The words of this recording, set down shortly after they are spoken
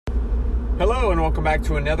Hello and welcome back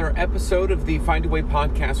to another episode of the Find a Way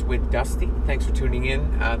podcast with Dusty. Thanks for tuning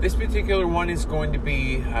in. This particular one is going to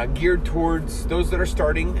be geared towards those that are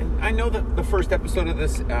starting. And I know that the first episode of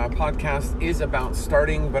this podcast is about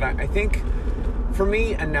starting, but I think for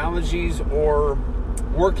me, analogies or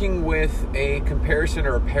working with a comparison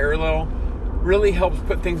or a parallel really helps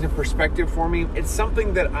put things in perspective for me. It's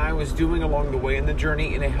something that I was doing along the way in the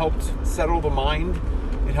journey, and it helped settle the mind.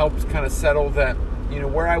 It helped kind of settle that,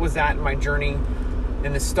 where I was at in my journey,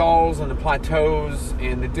 and the stalls and the plateaus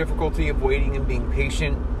and the difficulty of waiting and being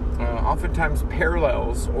patient. Oftentimes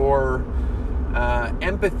parallels or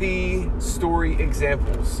empathy story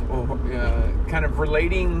examples, or kind of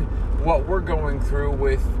relating what we're going through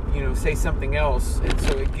with, say something else. And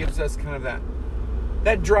so it gives us kind of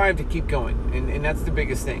that drive to keep going. And that's the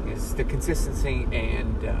biggest thing, is the consistency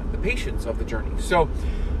and the patience of the journey. So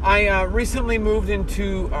I recently moved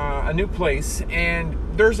into a new place, and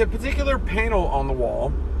there's a particular panel on the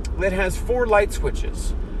wall that has 4 light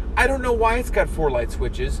switches. I don't know why it's got 4 light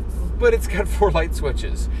switches, but it's got 4 light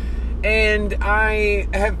switches. And I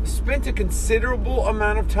have spent a considerable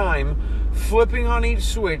amount of time flipping on each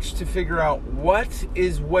switch to figure out what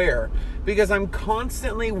is where, because I'm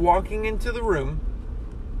constantly walking into the room,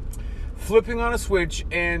 flipping on a switch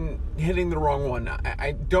and hitting the wrong one.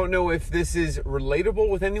 I don't know if this is relatable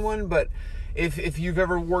with anyone, but if you've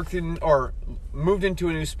ever worked in or moved into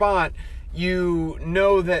a new spot, you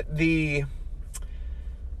know that the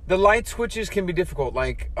light switches can be difficult.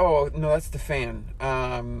 Like, oh, no, that's the fan.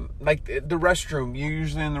 Like the restroom,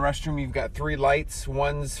 usually in the restroom, you've got 3 lights.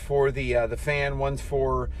 One's for the fan, one's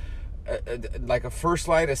for like a first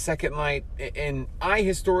light, a second light, and I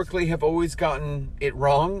historically have always gotten it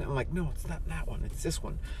wrong. I'm like, no, it's not that one, it's this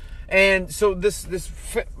one. And so this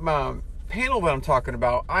panel that I'm talking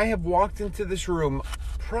about, I have walked into this room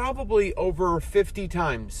probably over 50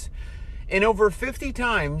 times, and over 50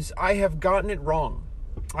 times I have gotten it wrong.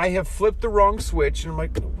 I have flipped the wrong switch, and I'm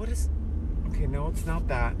like, what is? Okay, no, it's not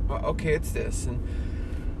that. Okay, it's this. And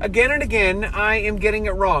again, I am getting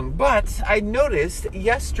it wrong. But I noticed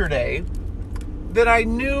yesterday that I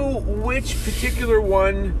knew which particular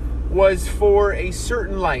one was for a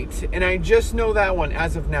certain light. And I just know that one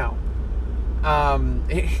as of now.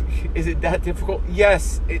 Is it that difficult?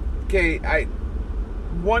 Yes.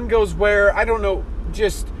 One goes where, I don't know,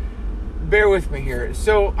 just bear with me here.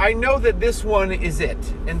 So I know that this one is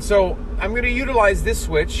it. And so I'm going to utilize this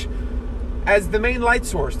switch as the main light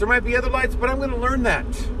source. There might be other lights, but I'm going to learn that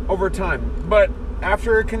over time. But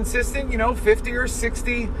after a consistent, 50 or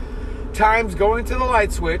 60 times going to the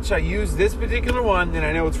light switch, I use this particular one, and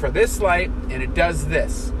I know it's for this light, and it does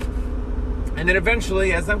this. And then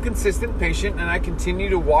eventually, as I'm consistent, patient, and I continue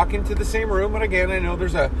to walk into the same room, and again, I know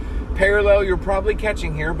there's a parallel you're probably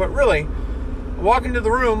catching here, but really, walk into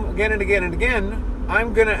the room again and again and again,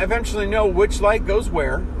 I'm going to eventually know which light goes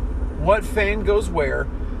where, what fan goes where,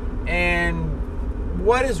 and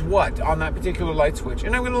what is what on that particular light switch.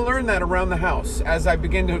 And I'm going to learn that around the house as I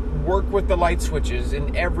begin to work with the light switches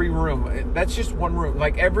in every room. That's just one room.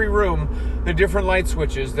 Like every room, the different light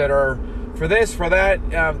switches that are for this, for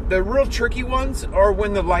that. The real tricky ones are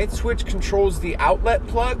when the light switch controls the outlet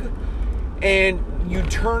plug, and you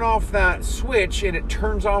turn off that switch and it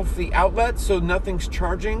turns off the outlet so nothing's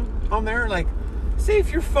charging on there. Like, say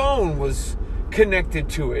if your phone was connected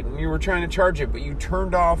to it and you were trying to charge it, but you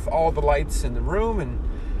turned off all the lights in the room and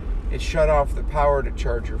it shut off the power to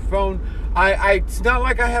charge your phone. It's not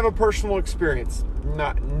like I have a personal experience.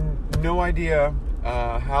 No idea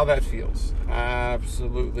how that feels.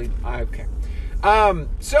 Absolutely. Okay.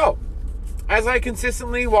 So as I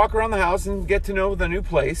consistently walk around the house and get to know the new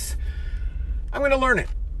place, I'm going to learn it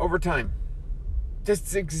over time.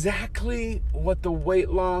 That's exactly what the weight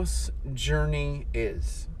loss journey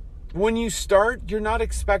is. When you start, you're not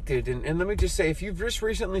expected. And let me just say, if you've just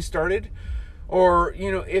recently started, or,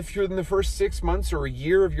 if you're in the first 6 months or a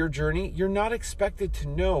year of your journey, you're not expected to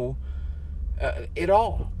know it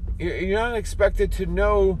all. You're not expected to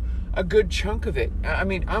know a good chunk of it. I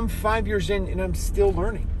mean, I'm 5 years in and I'm still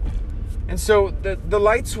learning. And so the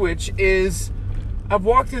light switch is, I've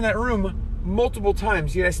walked in that room multiple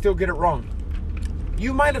times, yet I still get it wrong.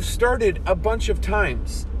 You might have started a bunch of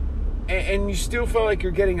times and you still feel like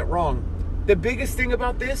you're getting it wrong. The biggest thing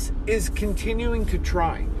about this is continuing to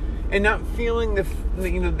try and not feeling that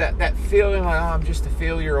feeling like, oh, I'm just a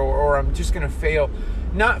failure, or I'm just going to fail.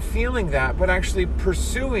 Not feeling that, but actually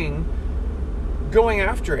pursuing, going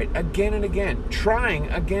after it again and again, trying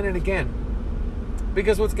again and again.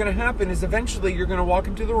 Because what's going to happen is eventually you're going to walk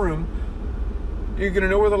into the room, you're going to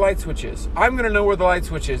know where the light switch is. I'm going to know where the light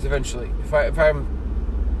switch is eventually. If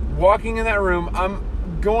I'm walking in that room,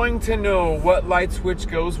 I'm going to know what light switch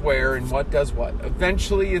goes where and what does what.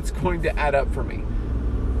 Eventually, it's going to add up for me.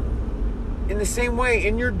 In the same way,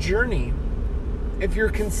 in your journey, if you're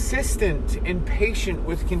consistent and patient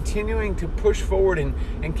with continuing to push forward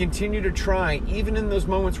and continue to try, even in those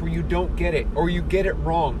moments where you don't get it or you get it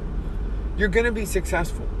wrong, you're going to be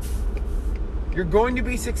successful. You're going to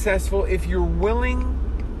be successful if you're willing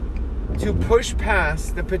to push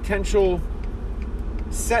past the potential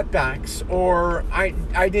setbacks or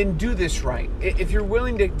I didn't do this right. If you're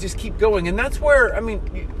willing to just keep going. And that's where, I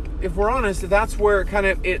mean, if we're honest, that's where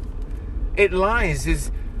it lies,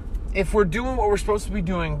 is if we're doing what we're supposed to be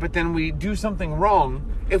doing, but then we do something wrong,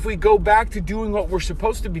 if we go back to doing what we're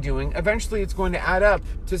supposed to be doing, eventually it's going to add up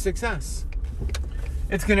to success.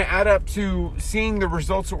 It's going to add up to seeing the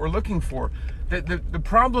results that we're looking for. The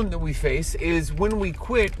problem that we face is when we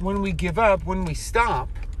quit, when we give up, when we stop,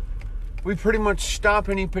 we pretty much stop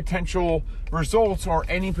any potential results or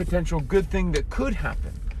any potential good thing that could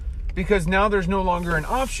happen. Because now there's no longer an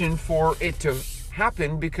option for it to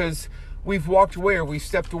happen because we've walked away or we've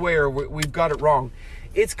stepped away or we've got it wrong.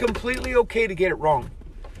 It's completely okay to get it wrong.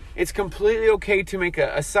 It's completely okay to make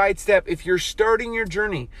a sidestep. If you're starting your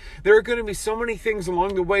journey, there are going to be so many things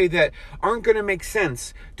along the way that aren't going to make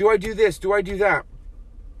sense. Do I do this? Do I do that?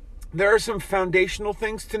 There are some foundational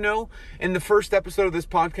things to know, and the first episode of this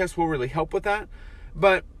podcast will really help with that.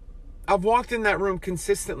 But I've walked in that room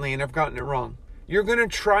consistently and I've gotten it wrong. You're going to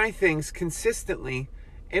try things consistently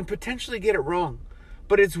and potentially get it wrong.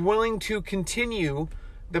 But it's willing to continue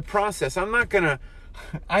the process.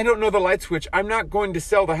 I don't know the light switch. I'm not going to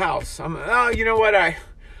sell the house. You know what?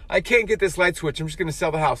 I can't get this light switch. I'm just going to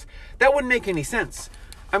sell the house. That wouldn't make any sense.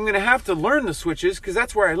 I'm going to have to learn the switches because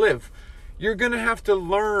that's where I live. You're going to have to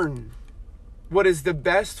learn what is the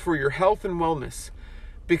best for your health and wellness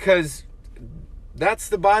because that's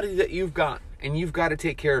the body that you've got and you've got to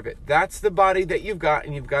take care of it. That's the body that you've got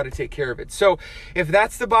and you've got to take care of it. So if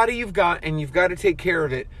that's the body you've got and you've got to take care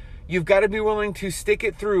of it, you've got to be willing to stick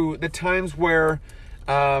it through the times where,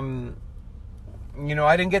 I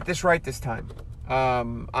didn't get this right this time.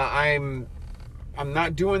 I'm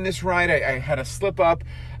not doing this right. I had a slip up.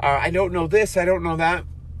 I don't know this. I don't know that.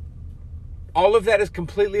 All of that is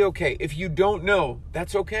completely okay. If you don't know,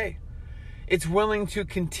 that's okay. It's willing to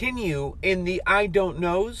continue in the I don't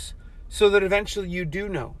knows so that eventually you do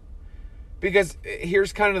know. Because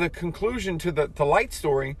here's kind of the conclusion to the light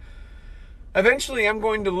story. Eventually I'm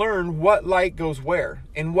going to learn what light goes where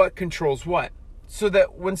and what controls what. So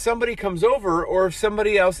that when somebody comes over or if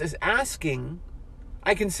somebody else is asking,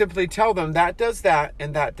 I can simply tell them that does that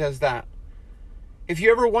and that does that. If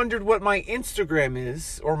you ever wondered what my Instagram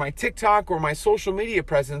is, or my TikTok, or my social media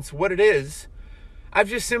presence, what it is, I've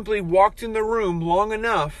just simply walked in the room long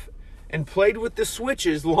enough and played with the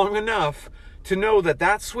switches long enough to know that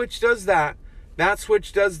that switch does that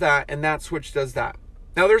switch does that, and that switch does that.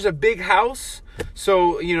 Now, there's a big house,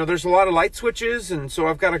 so, there's a lot of light switches, and so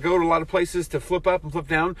I've got to go to a lot of places to flip up and flip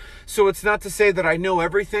down. So it's not to say that I know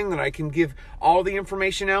everything, that I can give all the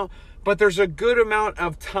information out. But there's a good amount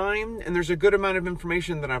of time and there's a good amount of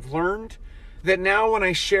information that I've learned that now when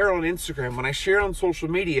I share on Instagram, when I share on social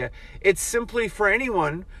media, it's simply for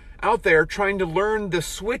anyone out there trying to learn the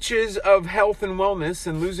switches of health and wellness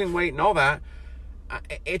and losing weight and all that.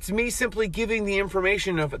 It's me simply giving the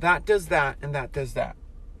information of that does that and that does that.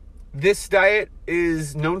 This diet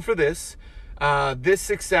is known for this. This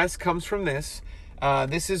success comes from this.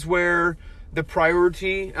 This is where the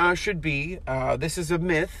priority should be. This is a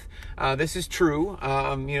myth. This is true.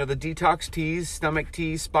 The detox teas, stomach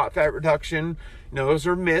teas, spot fat reduction, those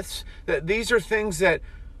are myths. These are things that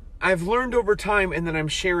I've learned over time and that I'm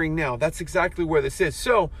sharing now. That's exactly where this is.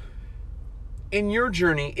 So in your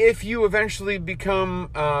journey, if you eventually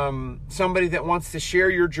become somebody that wants to share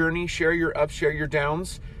your journey, share your ups, share your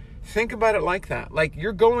downs, think about it like that. Like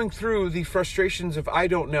you're going through the frustrations of I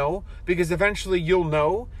don't know, because eventually you'll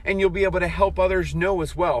know and you'll be able to help others know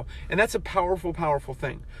as well. And that's a powerful, powerful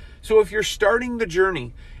thing. So if you're starting the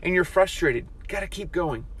journey and you're frustrated, got to keep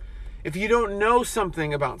going. If you don't know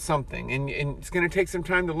something about something and it's going to take some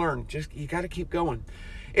time to learn, you got to keep going.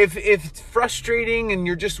 If it's frustrating and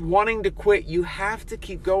you're just wanting to quit, you have to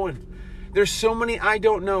keep going. There's so many I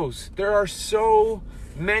don't knows. There are so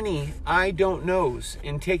many I don't knows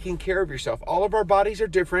in taking care of yourself. All of our bodies are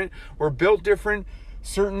different. We're built different.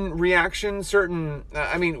 Certain reactions,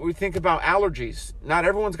 we think about allergies. Not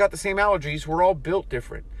everyone's got the same allergies. We're all built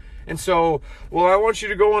different. And so, I want you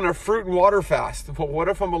to go on a fruit and water fast. Well, what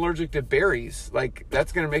if I'm allergic to berries?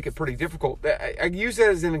 That's going to make it pretty difficult. I use that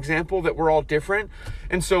as an example that we're all different.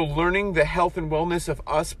 And so learning the health and wellness of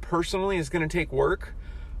us personally is going to take work.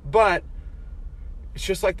 But It's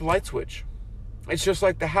just like the light switch. It's just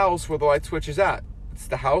like the house where the light switch is at. It's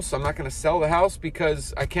the house. I'm not going to sell the house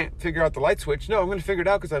because I can't figure out the light switch. No, I'm going to figure it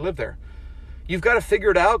out because I live there. You've got to figure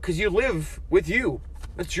it out because you live with you.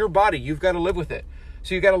 That's your body. You've got to live with it.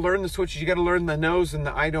 So you got to learn the switches. You got to learn the knows and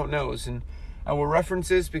the I don't knows. And I will reference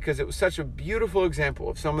this because it was such a beautiful example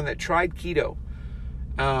of someone that tried keto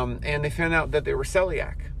and they found out that they were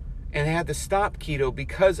celiac. And they had to stop keto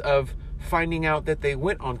because of finding out that they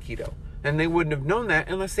went on keto. And they wouldn't have known that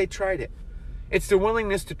unless they tried it. It's the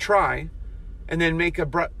willingness to try and then make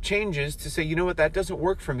abrupt changes to say, you know what, that doesn't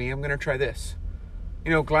work for me. I'm going to try this.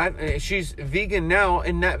 You know, glad she's vegan now,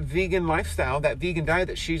 and that vegan lifestyle, that vegan diet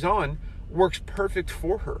that she's on works perfect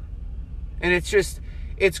for her. And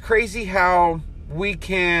it's crazy how we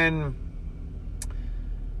can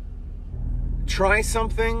try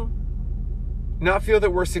something, not feel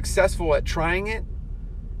that we're successful at trying it,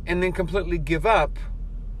 and then completely give up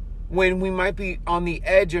when we might be on the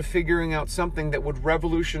edge of figuring out something that would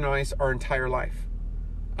revolutionize our entire life.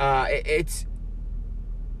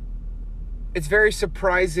 It's very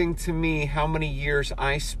surprising to me how many years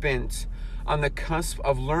I spent on the cusp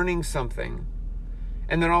of learning something,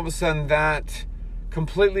 and then all of a sudden that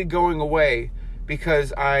completely going away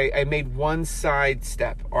because I made one side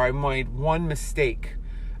step, or I made one mistake.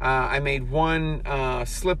 I made one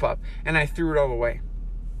slip up, and I threw it all away.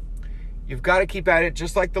 You've got to keep at it,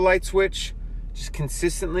 just like the light switch. Just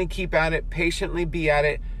consistently keep at it, patiently be at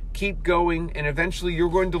it, keep going, and eventually you're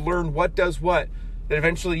going to learn what does what. That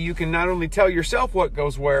eventually you can not only tell yourself what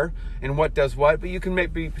goes where and what does what, but you can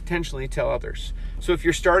maybe potentially tell others. So if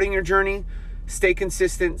you're starting your journey, stay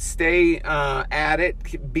consistent, stay at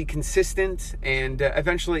it, be consistent, and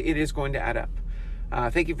eventually it is going to add up.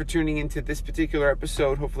 Thank you for tuning into this particular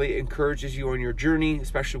episode. Hopefully it encourages you on your journey,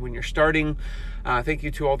 especially when you're starting. Thank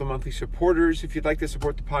you to all the monthly supporters. If you'd like to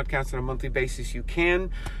support the podcast on a monthly basis, you can.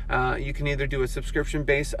 You can either do a subscription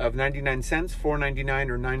base of 99 cents, $4.99,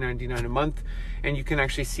 or $9.99 a month. And you can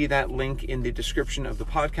actually see that link in the description of the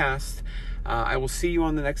podcast. I will see you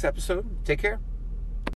on the next episode. Take care.